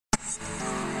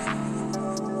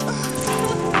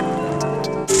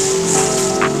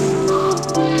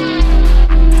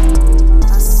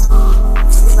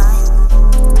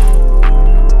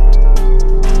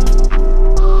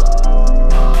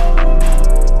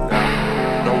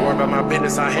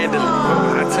business, I handle it.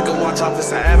 I took a watch off,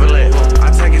 it's an avalanche.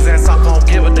 I take his ass off, I don't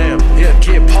give a damn. He'll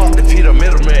get parked if he the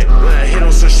middleman. When I hit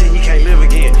on some shit, he can't live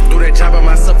again. Do that job by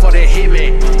myself for that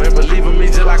hitman. Man, believe in me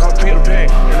just like I'm Peter Pan.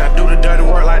 And I do the dirty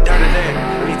work like Dirty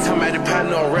Dan. When he tell me the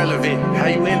pattern, no relevant. How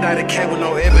you indict a cat with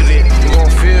no evidence? You gon'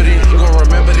 feel this, you gon'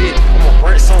 remember this. I'ma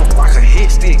break something like a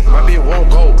hit stick. My bitch won't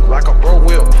go like a bro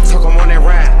will. Took him on that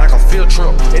ride like a field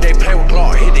trip. If they play with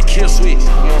Glokk, hit the kill switch.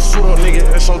 You want suit up, nigga,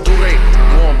 and so do they.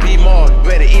 You want be more, you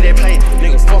better eat that plate.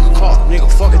 Nigga, fuck a car, nigga,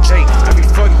 fuck a Jake. I be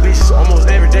fucking bitches almost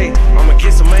every day. I'ma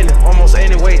get some money almost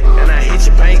anyway. And I hit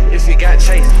your bank if you got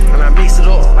chased. And I mix it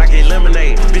up like a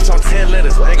lemonade. Bitch, on 10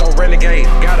 letters, ain't gon' renegade.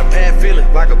 Got a bad feeling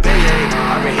like a band-aid.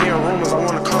 I been hearing rumors, I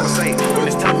wanna conversate. When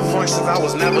it's time for functions, I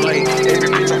was never late. Every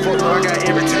bitch I fucked with, I got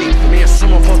every tape. Me and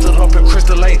Sumo posted up in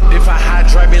Crystal Lake. If I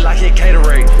hydrate me like it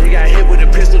Gatorade. He got hit with a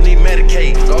pistol, need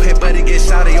Medicaid. Go ahead, buddy, get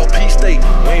shot at your P-State.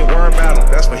 We ain't worried about him,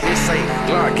 that's what his say.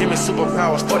 Glokk, give me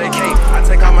superpowers for that cake. I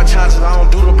take all my charges, I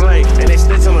don't do the blame. And they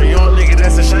snitch on a young nigga,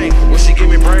 that's a shame. When she give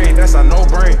me brain, that's a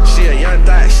no-brain. She a young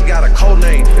thot, she got a code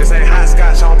name. This ain't hot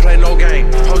scotch, I don't play no game.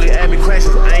 Police ask me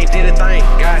questions, I ain't did a thing.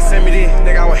 God sent me this,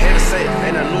 nigga, I was Heavensent.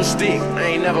 Ain't a new stick,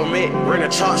 I ain't never met. Bring a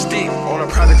chopstick on a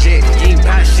private jet. You ain't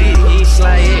buy shit, you ain't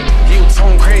slide yet. You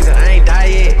tone crazy, I ain't die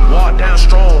yet. Walk down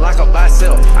strong like a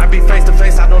bicep. I be face to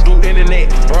face, I don't do internet.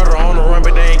 Brother on the run,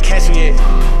 but they ain't catching yet.